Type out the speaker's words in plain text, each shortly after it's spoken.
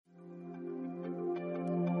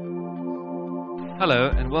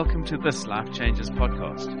Hello and welcome to this Life Changes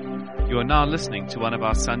podcast. You are now listening to one of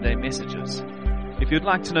our Sunday messages. If you'd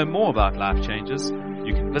like to know more about Life Changes,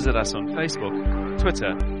 you can visit us on Facebook,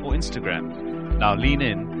 Twitter, or Instagram. Now lean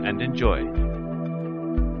in and enjoy.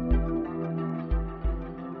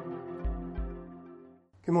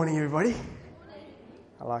 Good morning, everybody.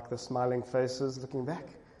 I like the smiling faces looking back.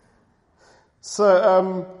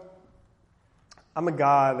 So, I'm a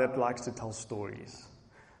guy that likes to tell stories.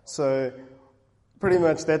 So, pretty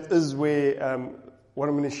much that is where what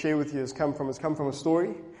I'm going to share with you has come from a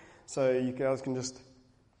story. So you guys can just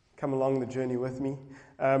come along the journey with me.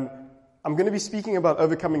 I'm going to be speaking about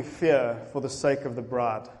overcoming fear for the sake of the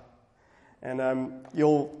bride. And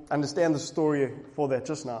you'll understand the story for that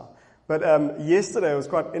just now. But yesterday it was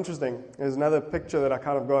quite interesting. There's another picture that I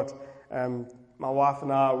kind of got. My wife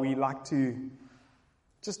and I, we like to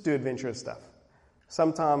just do adventurous stuff.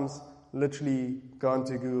 Sometimes literally go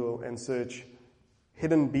onto Google and search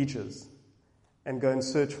hidden beaches and go and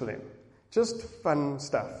search for them. Just fun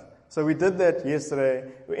stuff. So we did that yesterday.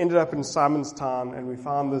 We ended up in Simonstown and we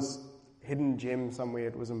found this hidden gem somewhere.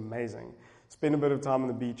 It was amazing. Spent a bit of time on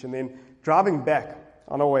the beach, and then driving back,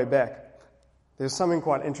 on our way back, there's something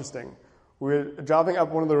quite interesting. We were driving up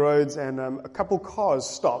one of the roads and a couple cars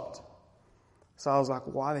stopped. So I was like,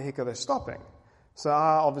 why the heck are they stopping? So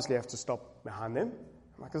I obviously have to stop behind them.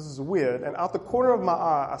 I'm like, this is weird. And out the corner of my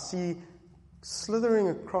eye, I see slithering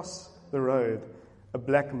across the road a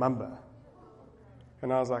black mamba.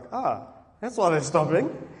 And I was like, that's why they're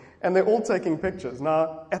stopping. And they're all taking pictures.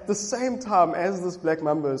 Now, at the same time as this black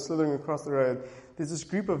mamba is slithering across the road, there's this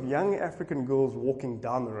group of young African girls walking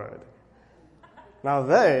down the road. Now,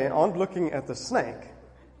 they aren't looking at the snake.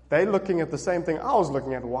 They're looking at the same thing I was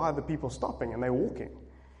looking at. Why are the people stopping? And they're walking.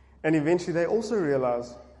 And eventually they also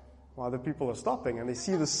realize why the people are stopping. And they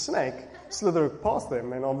see the snake slither past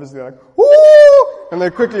them. And obviously they're like, woo! And they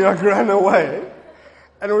quickly run away.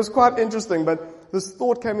 And it was quite interesting. But this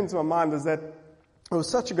thought came into my mind is that it was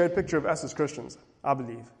such a great picture of us as Christians, I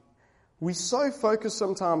believe. We so focus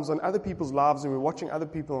sometimes on other people's lives and we're watching other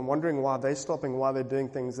people and wondering why they're stopping, why they're doing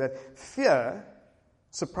things, that fear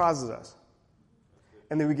surprises us.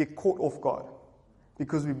 And then we get caught off guard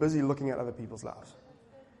because we're busy looking at other people's lives.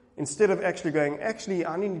 Instead of actually going,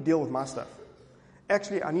 I need to deal with my stuff.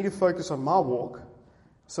 I need to focus on my walk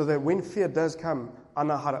so that when fear does come, I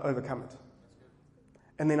know how to overcome it.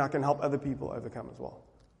 And then I can help other people overcome as well.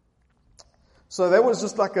 So that was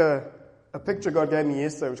just like a picture God gave me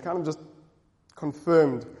yesterday, which kind of just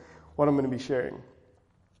confirmed what I'm going to be sharing.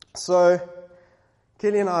 So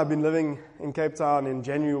Kelly and I have been living in Cape Town. In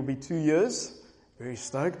January will be 2 years. Very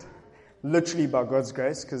stoked. Literally by God's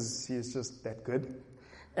grace, because He is just that good.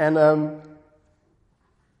 And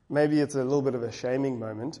maybe it's a little bit of a shaming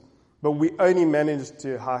moment, but we only managed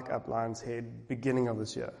to hike up Lion's Head beginning of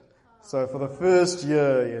this year. So for the first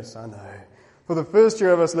year, yes, I know. For the first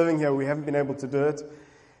year of us living here, we haven't been able to do it.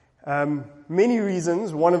 Many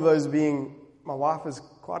reasons, one of those being my wife is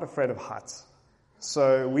quite afraid of heights.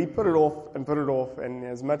 So we put it off, and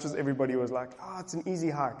as much as everybody was like, it's an easy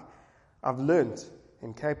hike, I've learned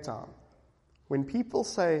in Cape Town, when people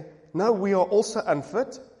say, no, we are also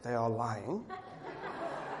unfit, they are lying.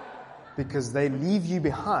 Because they leave you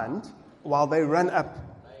behind while they run up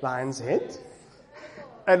Lion's Head.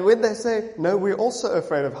 And when they say, no, we're also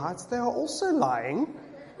afraid of heights, they are also lying.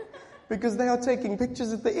 Because they are taking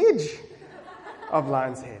pictures at the edge of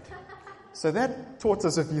Lion's Head. So that taught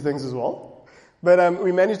us a few things as well. But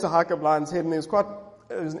we managed to hike up Lion's Head, and there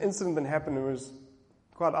was an incident that happened. It was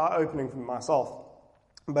quite eye-opening for myself.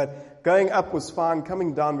 But going up was fine.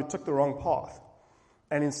 Coming down, we took the wrong path.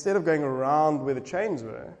 And instead of going around where the chains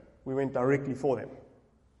were, we went directly for them.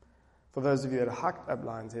 For those of you that have hiked up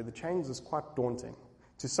Lion's Head, the chains is quite daunting.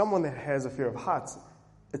 To someone that has a fear of heights,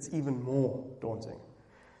 it's even more daunting.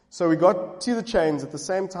 So we got to the chains at the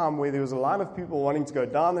same time where there was a line of people wanting to go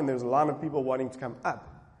down and there was a line of people wanting to come up.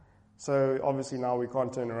 So obviously now we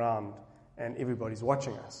can't turn around and everybody's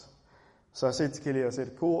watching us. So I said to Kelly,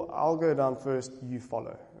 cool, I'll go down first, you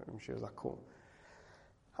follow. And she was like, cool.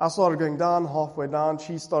 I started going down, halfway down.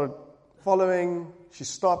 She started following. She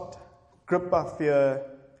stopped, gripped by fear,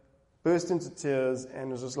 burst into tears, and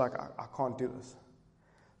was just like, I can't do this.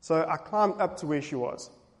 So I climbed up to where she was.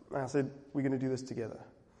 And I said, we're going to do this together.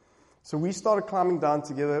 So we started climbing down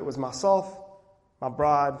together. It was myself, my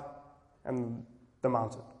bride, and the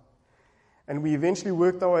mountain. And we eventually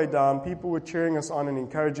worked our way down. People were cheering us on and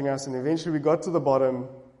encouraging us. And eventually we got to the bottom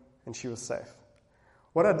and she was safe.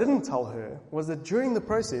 What I didn't tell her was that during the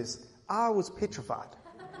process, I was petrified.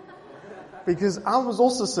 Because I was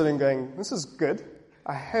also sitting going, this is good.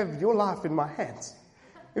 I have your life in my hands.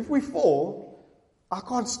 If we fall, I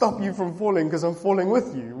can't stop you from falling because I'm falling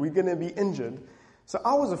with you. We're going to be injured. So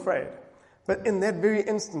I was afraid. But in that very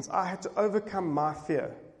instance, I had to overcome my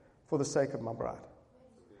fear for the sake of my bride.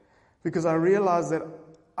 Because I realized that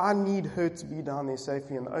I need her to be down there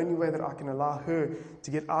safely, and the only way that I can allow her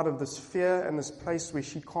to get out of this fear and this place where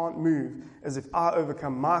she can't move is if I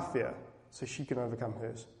overcome my fear so she can overcome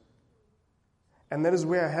hers. And that is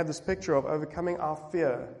where I had this picture of overcoming our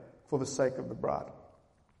fear for the sake of the bride.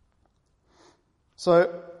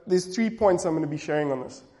 So there's 3 points I'm going to be sharing on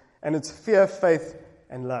this, and it's fear, faith,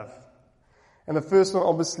 and love. And the first one,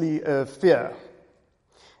 obviously, fear.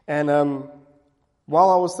 And while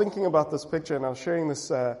I was thinking about this picture and I was sharing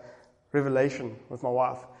this revelation with my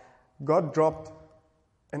wife, God dropped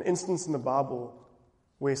an instance in the Bible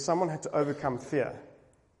where someone had to overcome fear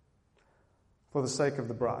for the sake of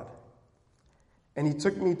the bride. And he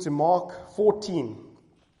took me to Mark 14,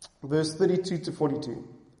 verse 32 to 42.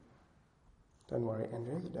 Don't worry,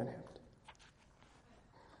 Andrew, you don't have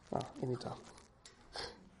it. Anytime.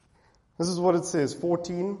 This is what it says,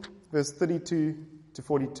 14, verse 32 to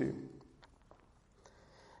 42.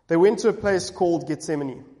 They went to a place called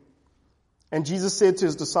Gethsemane, and Jesus said to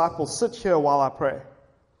his disciples, "Sit here while I pray."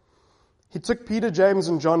 He took Peter, James,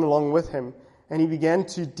 and John along with him, and he began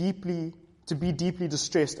to be deeply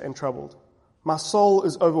distressed and troubled. "My soul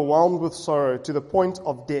is overwhelmed with sorrow to the point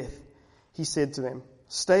of death," he said to them.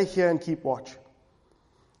 "Stay here and keep watch."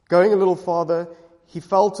 Going a little farther, he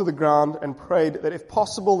fell to the ground and prayed that if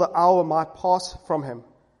possible the hour might pass from him.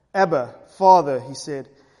 "Abba, Father," he said,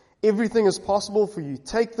 "everything is possible for you.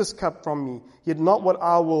 Take this cup from me, yet not what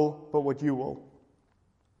I will, but what you will."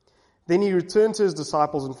 Then he returned to his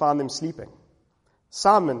disciples and found them sleeping.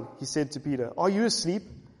 "Simon," he said to Peter, "are you asleep?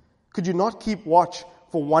 Could you not keep watch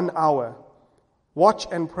for 1 hour? Watch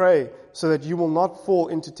and pray so that you will not fall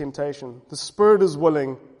into temptation. The spirit is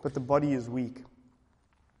willing, but the body is weak."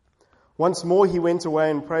 Once more he went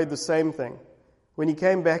away and prayed the same thing. When he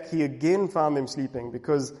came back, he again found them sleeping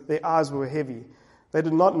because their eyes were heavy. They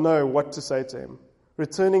did not know what to say to him.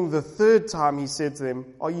 Returning the third time, he said to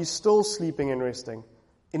them, "Are you still sleeping and resting?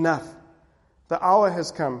 Enough. The hour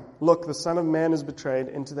has come. Look, the Son of Man is betrayed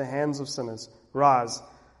into the hands of sinners. Rise,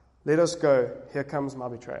 let us go. Here comes my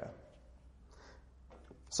betrayer."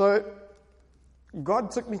 So,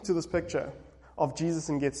 God took me to this picture of Jesus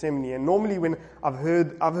in Gethsemane. And normally when I've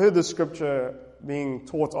heard the scripture being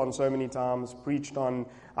taught on so many times, preached on,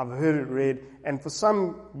 I've heard it read, and for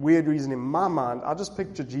some weird reason in my mind, I just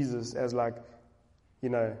picture Jesus as like,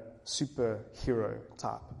 superhero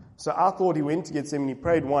type. So I thought he went to Gethsemane, he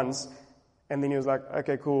prayed once, and then he was like,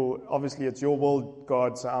 "Okay, cool, obviously it's your will,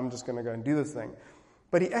 God, so I'm just going to go and do this thing."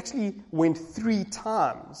 But he actually went 3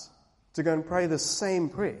 times to go and pray the same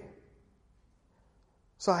prayer.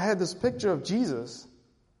 So I had this picture of Jesus,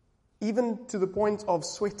 even to the point of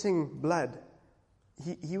sweating blood.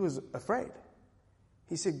 He was afraid.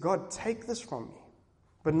 He said, "God, take this from me,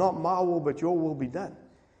 but not my will, but your will be done."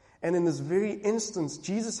 And in this very instance,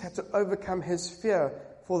 Jesus had to overcome his fear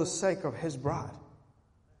for the sake of his bride.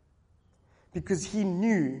 Because he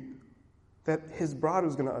knew that his bride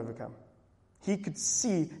was going to overcome. He could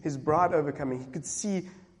see his bride overcoming. He could see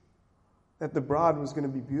that the bride was going to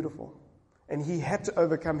be beautiful. And he had to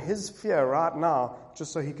overcome his fear right now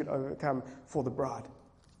just so he could overcome for the bride.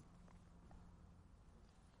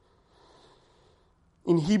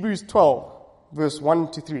 In Hebrews 12, verse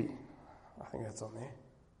 1 to 3. I think that's on there.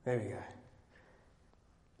 There we go.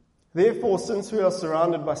 "Therefore, since we are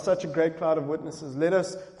surrounded by such a great cloud of witnesses, let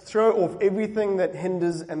us throw off everything that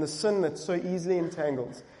hinders and the sin that so easily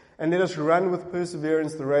entangles, and let us run with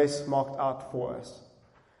perseverance the race marked out for us.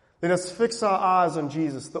 Let us fix our eyes on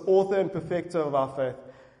Jesus, the author and perfecter of our faith,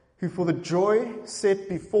 who for the joy set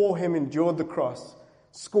before him endured the cross,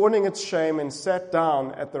 scorning its shame, and sat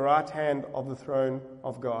down at the right hand of the throne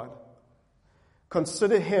of God.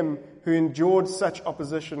 Consider him who endured such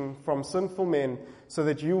opposition from sinful men, so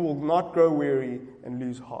that you will not grow weary and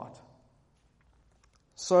lose heart."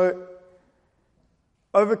 So,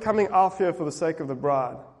 overcoming our fear for the sake of the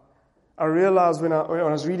bride, I realized when I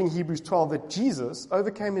was reading Hebrews 12 that Jesus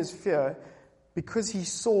overcame his fear because he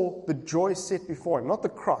saw the joy set before him, not the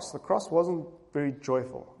cross. The cross wasn't very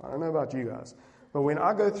joyful. I don't know about you guys, but when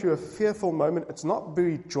I go through a fearful moment, it's not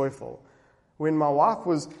very joyful. When my wife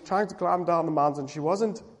was trying to climb down the mountain, she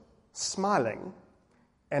wasn't smiling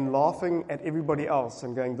and laughing at everybody else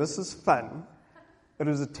and going, "This is fun." It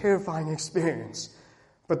was a terrifying experience.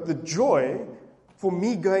 But the joy for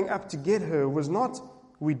me going up to get her was not,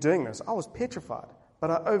 "We're doing this." I was petrified.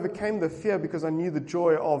 But I overcame the fear because I knew the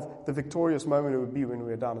joy of the victorious moment it would be when we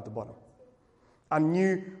were down at the bottom. I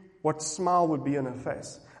knew what smile would be on her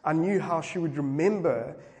face. I knew how she would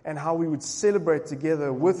remember and how we would celebrate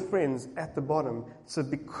together with friends at the bottom. So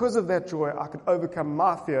because of that joy, I could overcome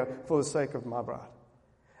my fear for the sake of my bride.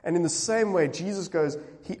 And in the same way, Jesus goes,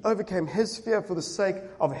 he overcame his fear for the sake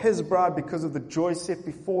of his bride because of the joy set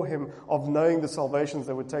before him of knowing the salvations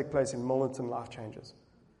that would take place in Milnerton Life Changes.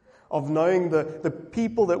 Of knowing the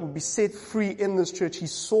people that would be set free in this church. He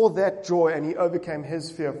saw that joy and he overcame his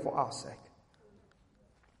fear for our sake.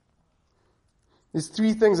 There's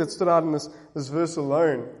three things that stood out in this verse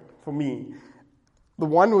alone for me. The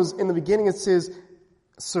one was, in the beginning it says,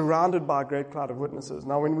 surrounded by a great cloud of witnesses.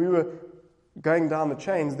 Now when we were going down the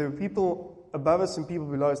chains, there were people above us and people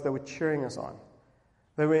below us that were cheering us on.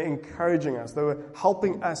 They were encouraging us. They were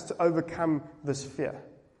helping us to overcome this fear.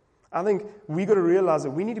 I think we got to realize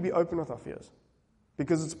that we need to be open with our fears.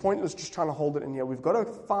 Because it's pointless just trying to hold it in here. We've got to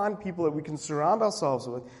find people that we can surround ourselves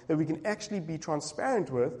with, that we can actually be transparent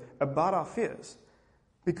with about our fears.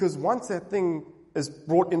 Because once that thing is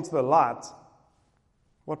brought into the light,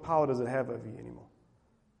 what power does it have over you anymore?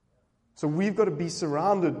 So we've got to be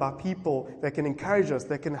surrounded by people that can encourage us,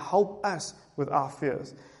 that can help us with our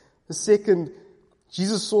fears. The second,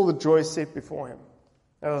 Jesus saw the joy set before him.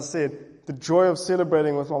 As I said, the joy of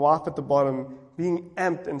celebrating with my wife at the bottom, being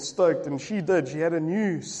amped and stoked, and she did. She had a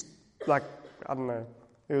new, there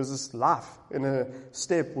was this laugh in her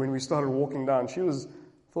step when we started walking down. She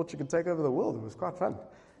thought she could take over the world. It was quite fun.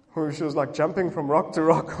 She was like jumping from rock to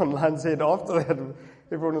rock on Land's Head after that.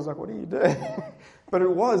 Everyone was like, what are you doing? But it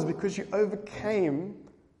was because she overcame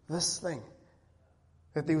this thing.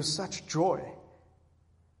 That there was such joy.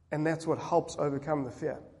 And that's what helps overcome the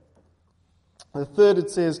fear. The third, it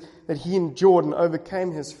says that he endured and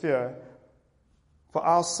overcame his fear for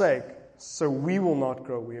our sake, so we will not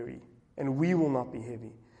grow weary and we will not be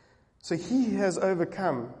heavy. So he has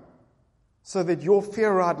overcome so that your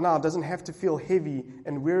fear right now doesn't have to feel heavy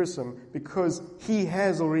and wearisome because he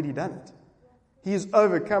has already done it. He has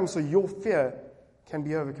overcome so your fear can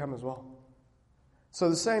be overcome as well. So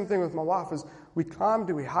the same thing with my wife is we climbed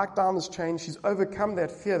and we hiked down this chain. She's overcome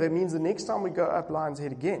that fear. That means the next time we go up Lion's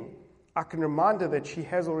Head again, I can remind her that she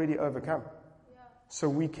has already overcome. So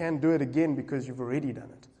we can do it again because you've already done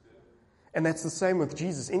it. And that's the same with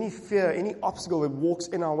Jesus. Any fear, any obstacle that walks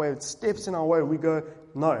in our way, that steps in our way, we go,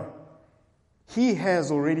 no. He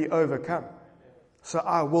has already overcome. So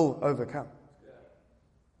I will overcome.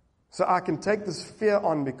 So I can take this fear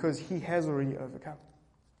on because he has already overcome.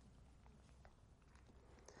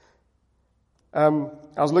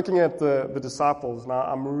 I was looking at the disciples. Now,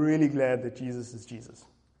 I'm really glad that Jesus is Jesus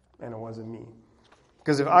and it wasn't me.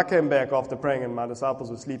 Because if I came back after praying and my disciples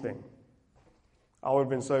were sleeping, I would have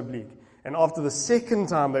been so bleak. And after the second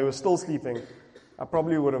time they were still sleeping, I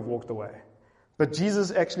probably would have walked away. But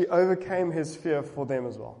Jesus actually overcame his fear for them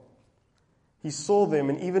as well. He saw them,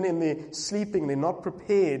 and even in their sleeping, they're not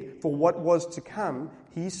prepared for what was to come.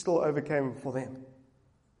 He still overcame for them.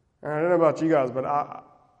 And I don't know about you guys, but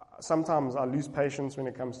sometimes I lose patience when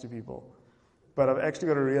it comes to people. But I've actually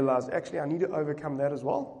got to realize, I need to overcome that as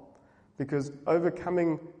well. Because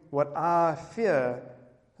overcoming what I fear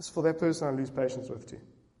is for that person I lose patience with too.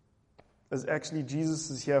 As actually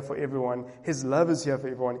Jesus is here for everyone. His love is here for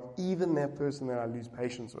everyone, even that person that I lose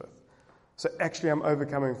patience with. So actually I'm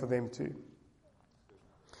overcoming for them too.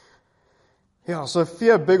 Yeah, so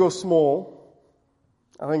fear, big or small,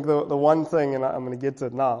 I think the one thing, and I'm going to get to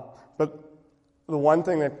it now, but the one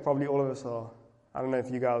thing that probably all of us are, I don't know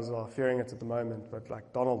if you guys are fearing it at the moment, but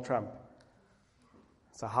like Donald Trump.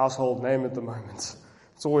 It's a household name at the moment.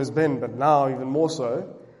 It's always been, but now even more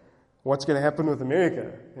so. What's going to happen with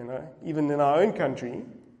America? Even in our own country,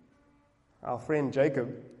 our friend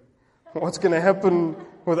Jacob, what's going to happen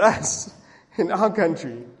with us in our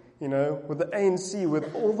country? With the ANC,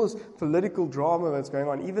 with all this political drama that's going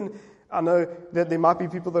on. Even I know that there might be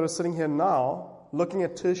people that are sitting here now looking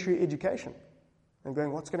at tertiary education and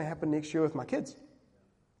going, what's going to happen next year with my kids?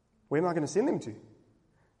 Where am I going to send them to?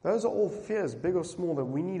 Those are all fears, big or small, that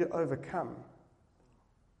we need to overcome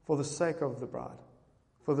for the sake of the bride,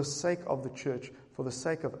 for the sake of the church, for the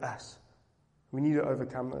sake of us. We need to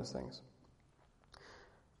overcome those things.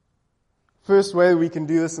 First way we can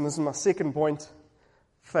do this, and this is my second point,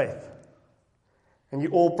 faith. And you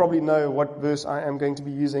all probably know what verse I am going to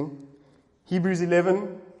be using. Hebrews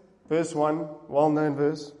 11, verse 1, well-known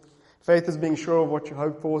verse. Faith is being sure of what you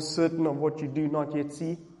hope for, certain of what you do not yet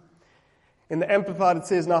see. In the Amplified it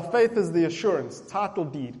says, now faith is the assurance, title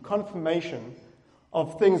deed, confirmation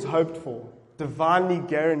of things hoped for, divinely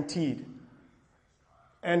guaranteed.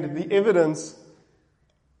 And the evidence,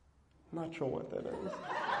 not sure what that is,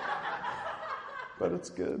 but it's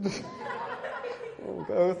good. We'll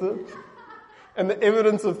go with it. and the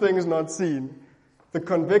evidence of things not seen, the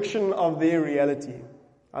conviction of their reality.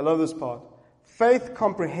 I love this part. Faith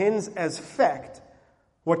comprehends as fact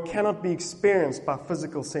what cannot be experienced by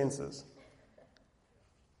physical senses.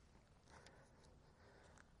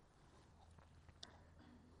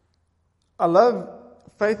 I love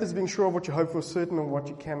faith as being sure of what you hope for, certain of what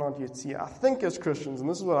you cannot yet see. I think as Christians, and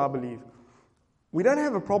this is what I believe, we don't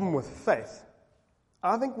have a problem with faith.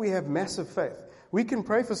 I think we have massive faith. We can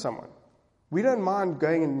pray for someone. We don't mind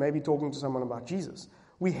going and maybe talking to someone about Jesus.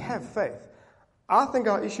 We have faith. I think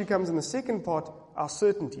our issue comes in the second part, our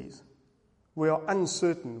certainties. We are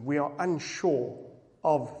uncertain. We are unsure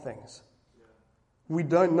of things. We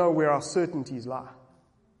don't know where our certainties lie.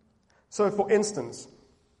 So, for instance,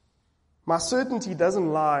 my certainty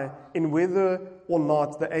doesn't lie in whether or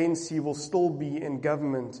not the ANC will still be in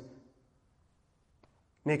government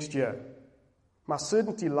next year. My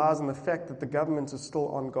certainty lies in the fact that the government is still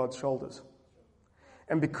on God's shoulders.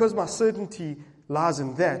 And because my certainty lies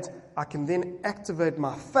in that, I can then activate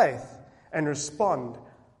my faith and respond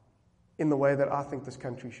in the way that I think this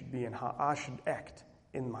country should be and how I should act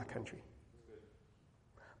in my country.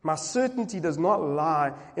 My certainty does not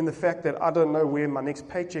lie in the fact that I don't know where my next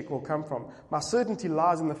paycheck will come from. My certainty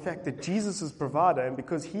lies in the fact that Jesus is provider, and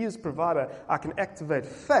because He is provider, I can activate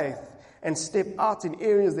faith and step out in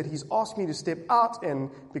areas that He's asked me to step out in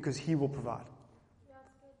because He will provide.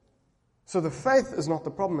 So the faith is not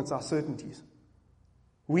the problem, it's our certainties.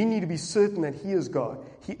 We need to be certain that He is God.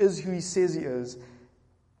 He is who He says He is,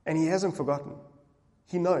 and He hasn't forgotten.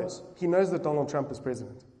 He knows. He knows that Donald Trump is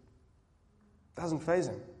president. Doesn't faze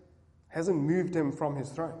Him. Hasn't moved Him from His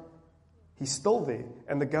throne. He's still there,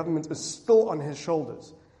 and the government is still on His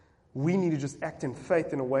shoulders. We need to just act in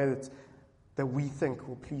faith in a way that we think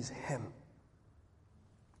will please Him.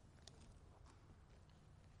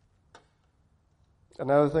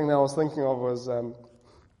 Another thing that I was thinking of was,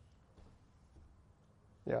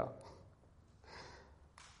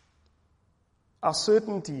 our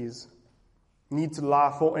certainties need to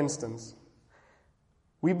lie, for instance.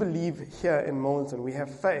 We believe here in Milnerton, we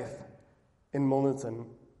have faith in Milnerton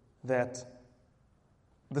that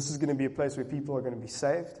this is going to be a place where people are going to be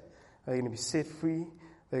saved, they're going to be set free,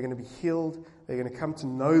 they're going to be healed, they're going to come to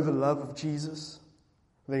know the love of Jesus,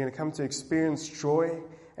 they're going to come to experience joy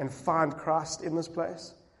and find Christ in this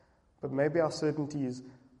place. But maybe our certainties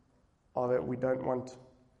are that we don't want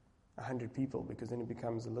 100 people because then it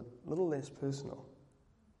becomes a little less personal.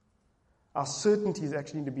 Our certainties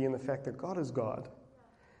actually need to be in the fact that God is God.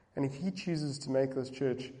 And if He chooses to make this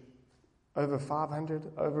church over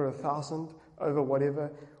 500, over 1,000, over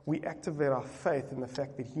whatever, we activate our faith in the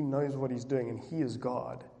fact that He knows what He's doing and He is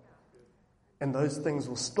God. And those things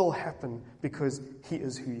will still happen because He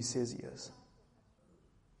is who He says He is.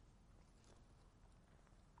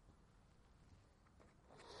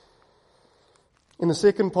 In the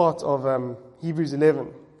second part of Hebrews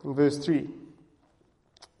 11, in verse 3, it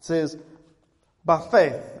says, by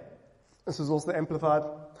faith, this is also amplified,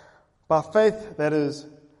 by faith, that is,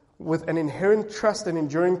 with an inherent trust and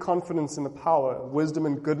enduring confidence in the power, wisdom,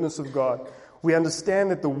 and goodness of God, we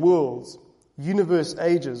understand that the worlds, universe,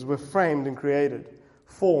 ages were framed and created,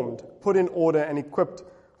 formed, put in order, and equipped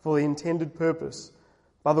for the intended purpose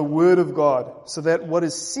by the Word of God, so that what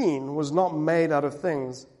is seen was not made out of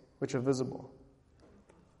things which are visible.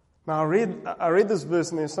 Now, I read this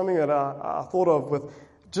verse, and there's something that I thought of with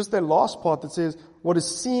just that last part that says, what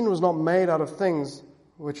is seen was not made out of things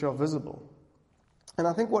which are visible. And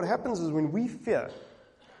I think what happens is when we fear,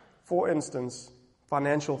 for instance,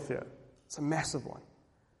 financial fear, it's a massive one.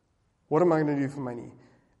 What am I going to do for money?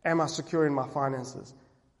 Am I secure in my finances?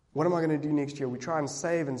 What am I going to do next year? We try and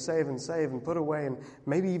save and save and save and put away and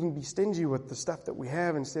maybe even be stingy with the stuff that we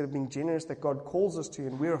have instead of being generous that God calls us to,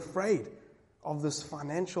 and we're afraid of this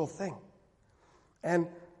financial thing. And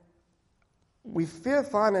we fear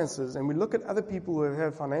finances, and we look at other people who have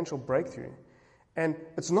had financial breakthrough, and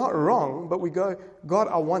it's not wrong, but we go, God,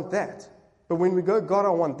 I want that. But when we go, God, I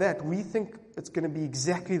want that, we think it's going to be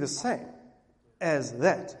exactly the same as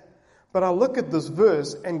that. But I look at this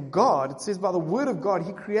verse, and God, it says by the Word of God,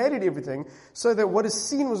 He created everything so that what is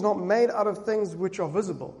seen was not made out of things which are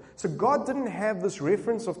visible. So God didn't have this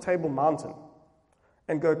reference of Table Mountain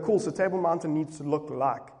and go, cool, so Table Mountain needs to look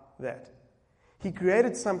like that. He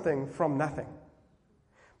created something from nothing.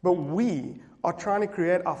 But we are trying to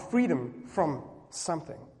create our freedom from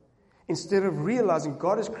something, instead of realizing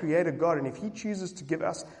God has created God, and if He chooses to give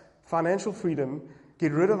us financial freedom,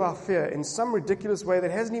 get rid of our fear in some ridiculous way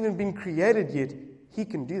that hasn't even been created yet, He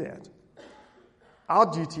can do that.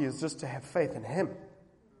 Our duty is just to have faith in Him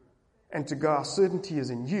and to go, our certainty is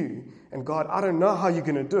in you. And God, I don't know how you're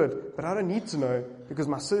going to do it, but I don't need to know because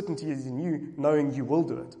my certainty is in you, knowing you will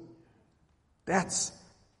do it. That's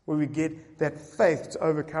where we get that faith to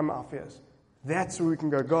overcome our fears. That's where we can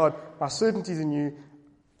go, God, my certainty is in you.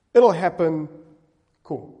 It'll happen.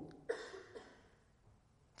 Cool.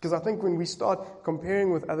 Because I think when we start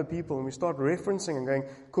comparing with other people and we start referencing and going,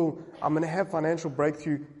 cool, I'm going to have financial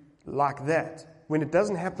breakthrough like that. When it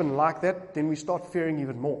doesn't happen like that, then we start fearing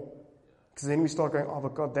even more. Because then we start going, oh,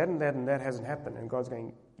 but God, that and that and that hasn't happened. And God's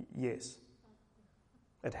going, yes,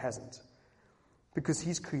 it hasn't. Because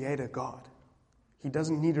He's Creator God. He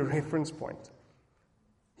doesn't need a reference point.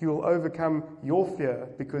 He will overcome your fear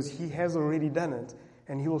because He has already done it.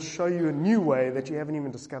 And He will show you a new way that you haven't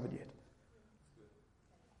even discovered yet.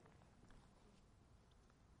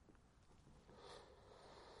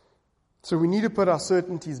 So we need to put our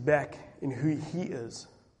certainties back in who He is.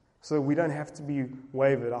 So we don't have to be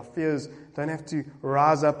wavered. Our fears don't have to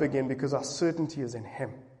rise up again because our certainty is in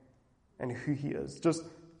Him and who He is. Just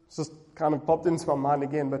kind of popped into my mind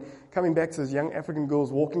again, but coming back to those young African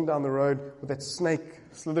girls walking down the road with that snake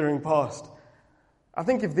slithering past. I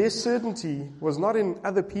think if their certainty was not in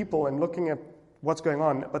other people and looking at what's going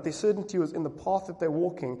on, but their certainty was in the path that they're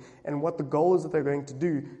walking and what the goal is that they're going to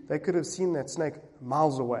do, they could have seen that snake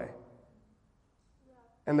miles away.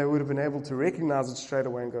 And they would have been able to recognize it straight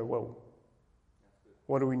away and go, whoa,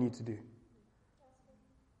 what do we need to do?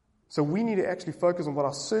 So we need to actually focus on what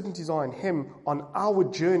our certainties are in Him on our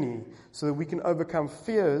journey so that we can overcome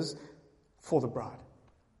fears for the bride.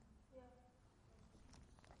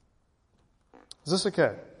 Is this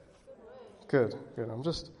okay? Good. I'm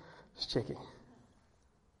just checking.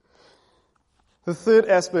 The third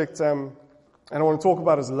aspect and I want to talk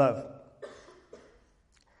about is love.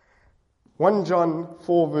 1 John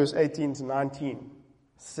 4 verse 18 to 19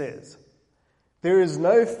 says, there is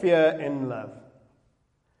no fear in love,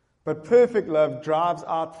 but perfect love drives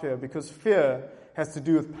out fear because fear has to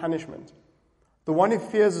do with punishment. The one who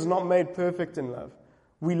fears is not made perfect in love.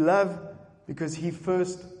 We love because He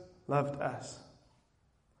first loved us.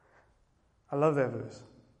 I love that verse.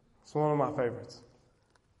 It's one of my favorites.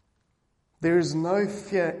 There is no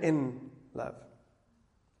fear in love.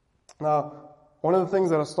 Now, one of the things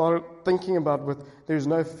that I started thinking about with there's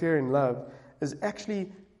no fear in love is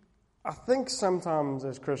actually, I think sometimes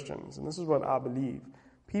as Christians, and this is what I believe,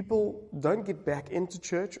 people don't get back into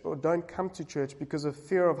church or don't come to church because of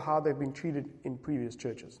fear of how they've been treated in previous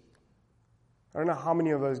churches. I don't know how many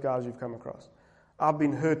of those guys you've come across. I've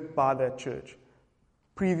been hurt by that church.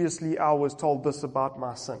 Previously, I was told this about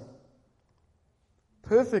my sin.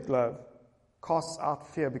 Perfect love casts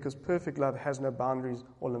out fear because perfect love has no boundaries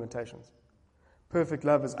or limitations. Perfect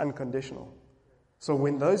love is unconditional. So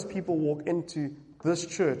when those people walk into this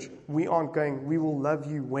church, we aren't going, we will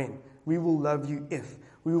love you when. We will love you if.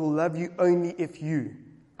 We will love you only if you.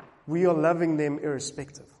 We are loving them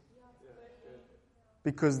irrespective.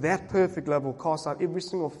 Because that perfect love will cast out every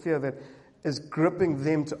single fear that is gripping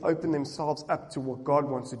them to open themselves up to what God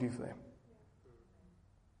wants to do for them.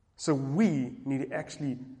 So we need to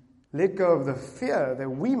actually let go of the fear that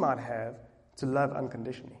we might have to love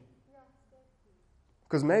unconditionally.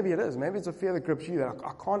 Because maybe it is. Maybe it's a fear that grips you that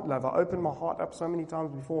I can't love. I opened my heart up so many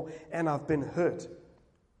times before and I've been hurt.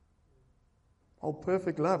 Oh,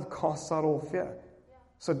 perfect love casts out all fear.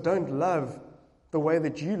 So don't love the way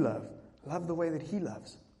that you love. Love the way that He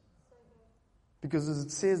loves. Because as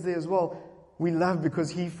it says there as well, we love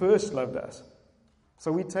because He first loved us.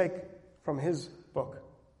 So we take from His book.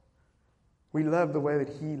 We love the way that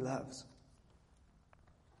He loves.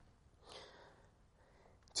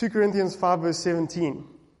 2 Corinthians 5 verse 17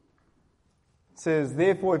 says,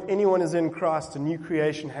 therefore, if anyone is in Christ, a new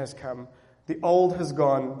creation has come. The old has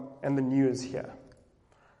gone and the new is here.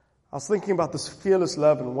 I was thinking about this fearless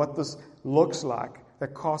love and what this looks like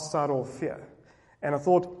that casts out all fear. And I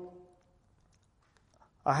thought,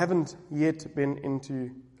 I haven't yet been into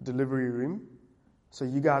a delivery room, so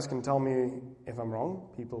you guys can tell me if I'm wrong,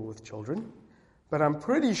 people with children. But I'm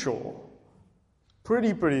pretty sure,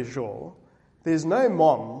 pretty sure, there's no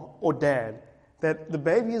mom or dad that the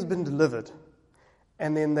baby has been delivered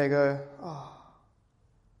and then they go, oh,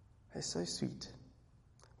 they're so sweet.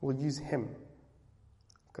 We'll use him.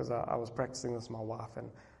 Because I was practicing this with my wife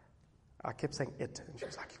and I kept saying it. And she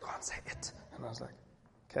was like, you can't say it. And I was like,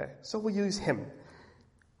 okay, so we'll use him.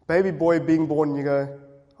 Baby boy being born and you go,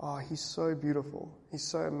 oh, he's so beautiful. He's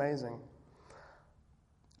so amazing.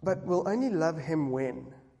 But we'll only love him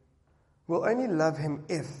when? We'll only love him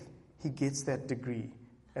if he gets that degree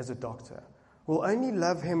as a doctor. We'll only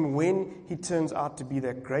love him when he turns out to be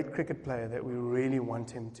that great cricket player that we really want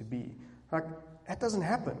him to be. Like, that doesn't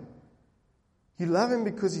happen. You love Him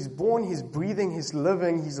because He's born, He's breathing, He's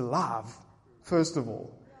living, He's alive, first of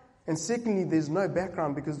all. And secondly, there's no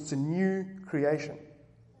background because it's a new creation.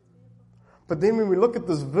 But then when we look at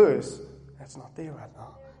this verse, that's not there right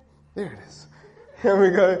now. There it is. Here we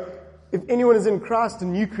go. If anyone is in Christ, a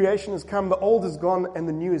new creation has come, the old is gone, and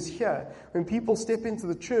the new is here. When people step into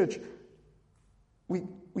the church, we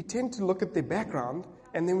tend to look at their background,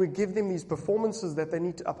 and then we give them these performances that they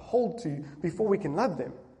need to uphold to before we can love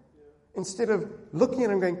them. Instead of looking at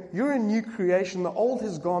them going, you're a new creation, the old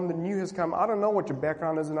has gone, the new has come. I don't know what your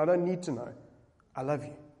background is, and I don't need to know. I love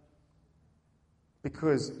you.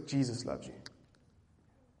 Because Jesus loves you.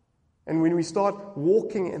 And when we start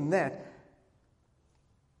walking in that,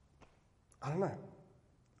 I don't know.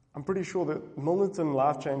 I'm pretty sure that Milnerton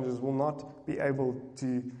Life Changers will not be able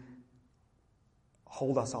to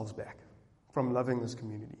hold ourselves back from loving this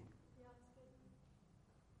community.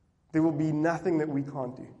 There will be nothing that we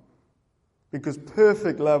can't do. Because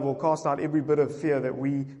perfect love will cast out every bit of fear that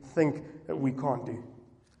we think that we can't do.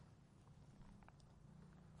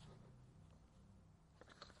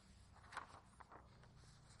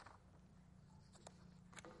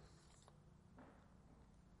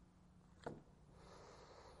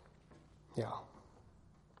 Yeah.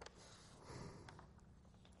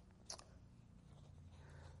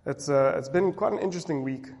 It's been quite an interesting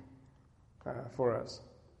week for us,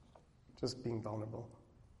 just being vulnerable.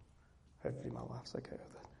 Hopefully my wife's okay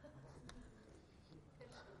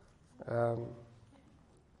with it.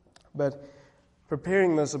 But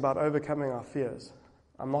preparing this about overcoming our fears,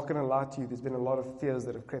 I'm not going to lie to you, there's been a lot of fears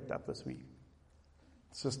that have crept up this week.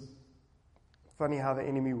 It's just funny how the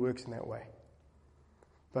enemy works in that way.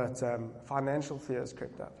 But financial fears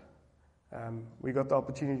crept up. We got the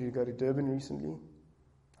opportunity to go to Durban recently.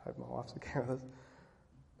 I hope my wife's okay with this.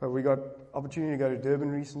 But we got opportunity to go to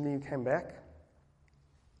Durban recently. We came back.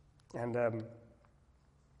 And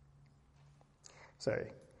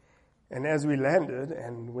as we landed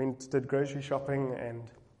and did grocery shopping, and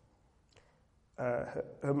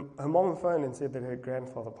her mom phoned and said that her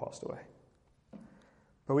grandfather passed away.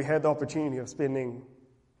 But we had the opportunity of spending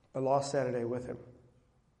the last Saturday with him.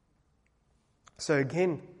 So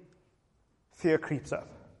again, fear creeps up.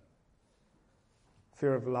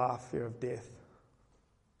 Fear of life, fear of death.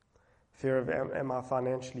 Fear of, am I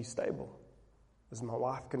financially stable? Is my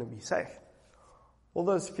wife going to be safe? All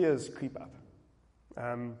those fears creep up.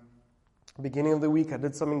 Beginning of the week, I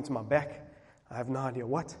did something to my back. I have no idea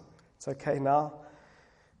what. It's okay now.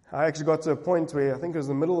 I actually got to a point where I think it was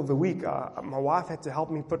the middle of the week, my wife had to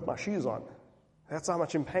help me put my shoes on. That's how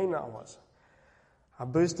much in pain I was. I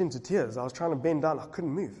burst into tears. I was trying to bend down. I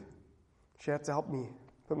couldn't move. She had to help me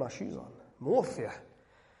put my shoes on. More fear.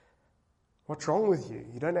 What's wrong with you?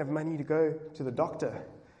 You don't have money to go to the doctor.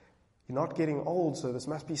 You're not getting old, so this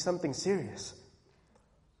must be something serious.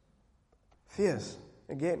 Fears,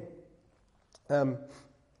 again.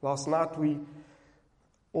 Last night we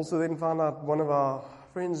also then found out one of our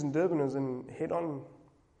friends in Durban was in a head-on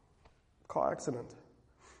car accident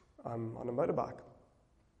on a motorbike.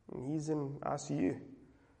 And he's in ICU.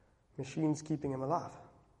 Machines keeping him alive.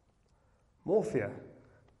 More fear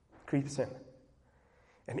creeps in.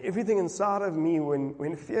 And everything inside of me,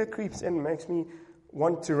 when fear creeps in, makes me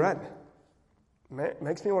want to run.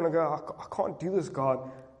 Makes me want to go, I can't do this,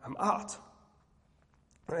 God. I'm out.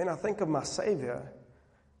 And then I think of my Savior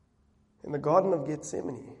in the Garden of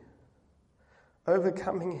Gethsemane,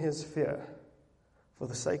 overcoming his fear for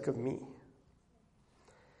the sake of me.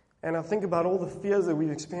 And I think about all the fears that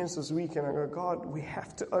we've experienced this week, and I go, God, we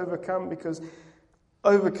have to overcome, because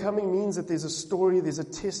overcoming means that there's a story, there's a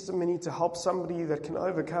testimony to help somebody that can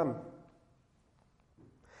overcome.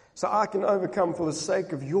 So I can overcome for the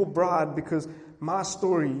sake of your bride, because my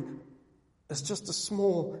story is just a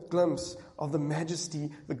small glimpse of the majesty,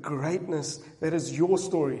 the greatness that is your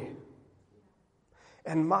story.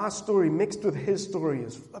 And my story mixed with his story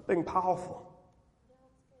is flipping powerful.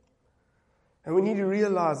 And we need to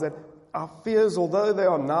realize that our fears, although they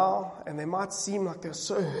are now, and they might seem like they're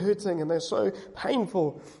so hurting and they're so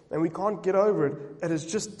painful, and we can't get over it, it is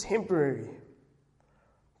just temporary.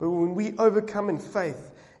 But when we overcome in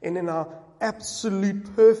faith and in our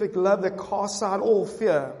absolute perfect love that casts out all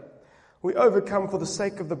fear, we overcome for the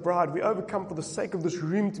sake of the bride. We overcome for the sake of this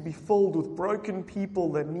room to be filled with broken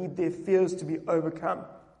people that need their fears to be overcome.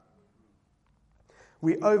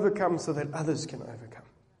 We overcome so that others can overcome.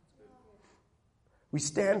 We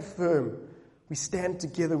stand firm. We stand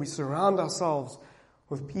together. We surround ourselves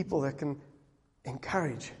with people that can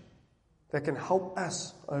encourage, that can help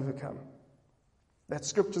us overcome. That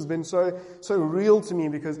scripture's been so real to me,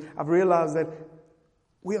 because I've realized that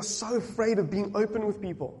we are so afraid of being open with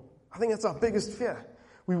people. I think that's our biggest fear.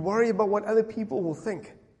 We worry about what other people will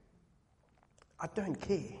think. I don't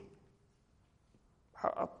care.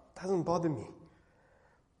 It doesn't bother me.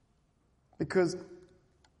 Because,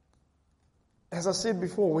 as I said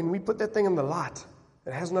before, when we put that thing in the light,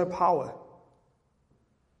 it has no power.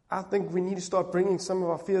 I think we need to start bringing some of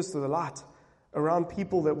our fears to the light around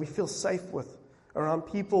people that we feel safe with, around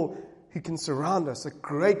people who can surround us, a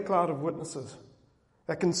great cloud of witnesses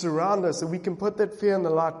that can surround us, so we can put that fear in the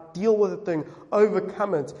light, deal with the thing,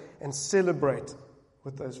 overcome it, and celebrate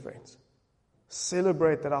with those friends.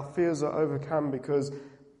 Celebrate that our fears are overcome because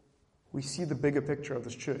we see the bigger picture of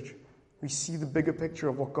this church. We see the bigger picture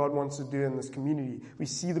of what God wants to do in this community. We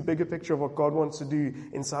see the bigger picture of what God wants to do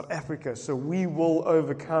in South Africa. So we will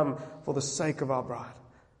overcome for the sake of our bride.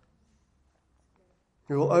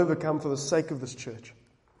 We will overcome for the sake of this church.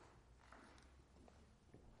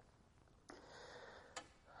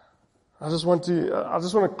 I just want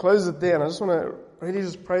to close it there, and I just want to really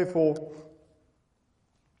just pray for.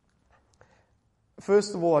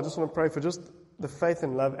 First of all, I just want to pray for just the faith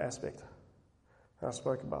and love aspect I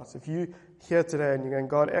spoke about. If you're here today and you're going,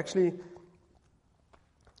 God, actually,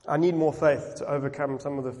 I need more faith to overcome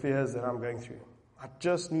some of the fears that I'm going through. I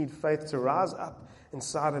just need faith to rise up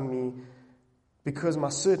inside of me because my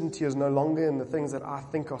certainty is no longer in the things that I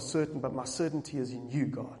think are certain, but my certainty is in you,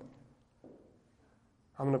 God.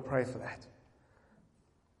 I'm going to pray for that.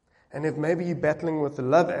 And if maybe you're battling with the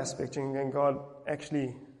love aspect, you're going, God,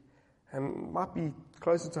 actually, and it might be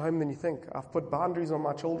closer to home than you think. I've put boundaries on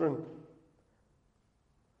my children.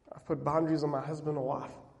 I've put boundaries on my husband or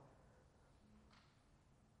wife.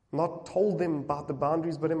 Not told them about the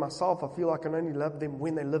boundaries, but in myself, I feel I can only love them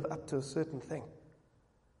when they live up to a certain thing.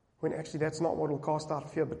 When actually that's not what will cast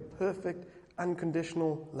out fear, but perfect,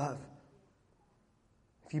 unconditional love.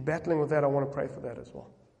 If you're battling with that, I want to pray for that as well.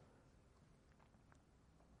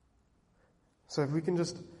 So if we can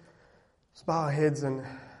just bow our heads, and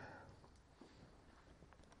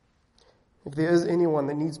if there is anyone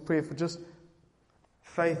that needs prayer for just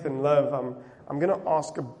faith and love, I'm going to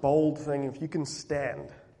ask a bold thing. If you can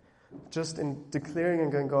stand, just in declaring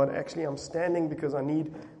and going, God, actually I'm standing because I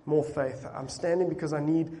need more faith. I'm standing because I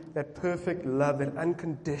need that perfect love, that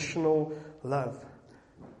unconditional love.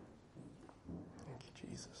 Thank you,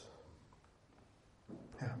 Jesus.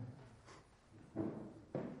 Yeah.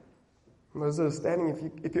 And those that are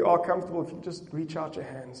standing, if you are comfortable, if you just reach out your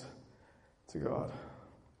hands to God.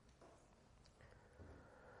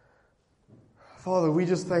 Father, we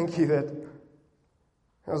just thank you that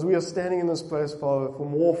as we are standing in this place, Father, for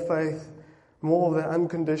more faith, more of that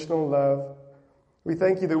unconditional love, we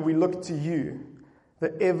thank you that we look to you,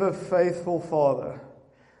 the ever faithful Father.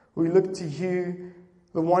 We look to you,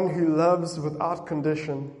 the one who loves without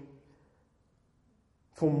condition,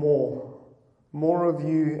 for more of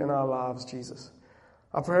you in our lives, Jesus.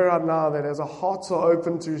 I pray right now that as our hearts are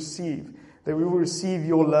open to receive, that we will receive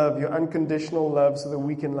your love, your unconditional love, so that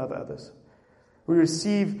we can love others. We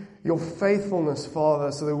receive your faithfulness,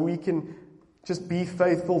 Father, so that we can just be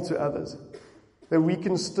faithful to others. That we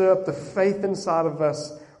can stir up the faith inside of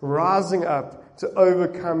us, rising up to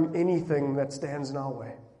overcome anything that stands in our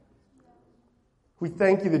way. We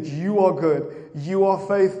thank you that you are good, you are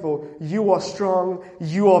faithful, you are strong,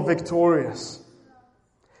 you are victorious.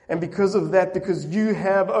 And because of that, because you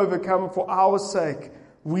have overcome for our sake,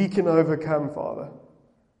 we can overcome, Father.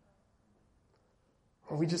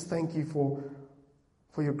 And we just thank you for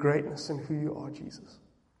your greatness and who you are, Jesus.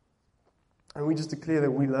 And we just declare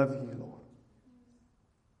that we love you, Lord.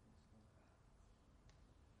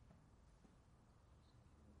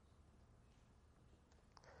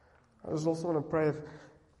 I just also want to pray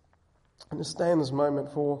and just stay in this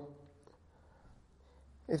moment for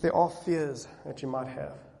if there are fears that you might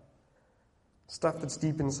have, stuff that's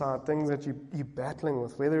deep inside, things that you're battling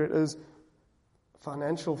with, whether it is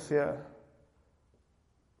financial fear,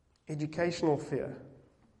 educational fear,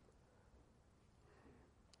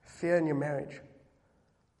 fear in your marriage,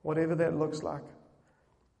 whatever that looks like.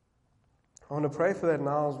 I want to pray for that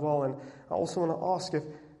now as well. And I also want to ask if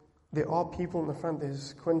there are people in the front.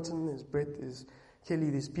 There's Quentin, there's Brett, there's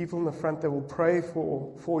Kelly. There's people in the front that will pray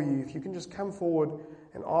for you. If you can just come forward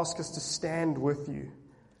and ask us to stand with you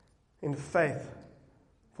in faith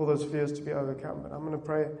for those fears to be overcome. But I'm going to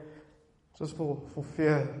pray just for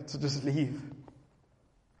fear to just leave.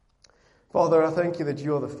 Father, I thank you that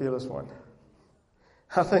you are the fearless one.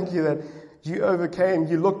 I thank you that you overcame,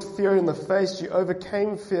 you looked fear in the face, you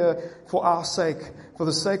overcame fear for our sake, for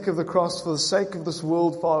the sake of the cross, for the sake of this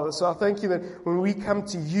world, Father. So I thank you that when we come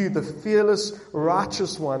to you, the fearless,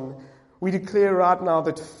 righteous one, we declare right now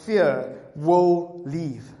that fear will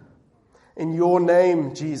leave. in your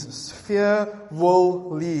name, Jesus. Fear will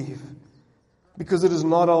leave because it is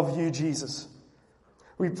not of you, Jesus.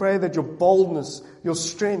 We pray that your boldness, your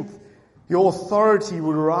strength, your authority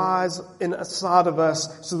would rise inside of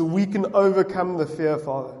us so that we can overcome the fear,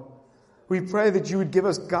 Father. We pray that you would give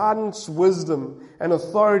us guidance, wisdom, and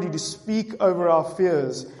authority to speak over our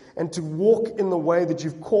fears and to walk in the way that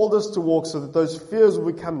you've called us to walk so that those fears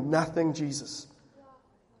will become nothing, Jesus.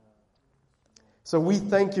 So we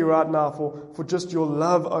thank you right now for just your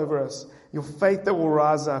love over us, your faith that will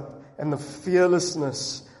rise up, and the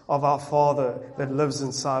fearlessness of our Father that lives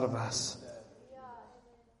inside of us.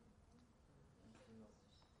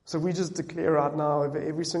 So we just declare right now over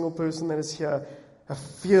every single person that is here, a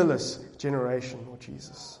fearless generation, Lord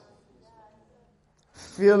Jesus.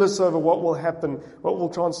 Fearless over what will happen, what will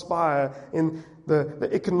transpire in the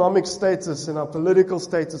economic status, in our political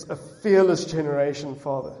status, a fearless generation,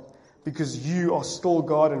 Father, because you are still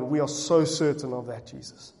God and we are so certain of that,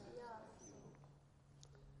 Jesus.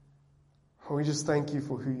 We just thank you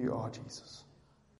for who you are, Jesus.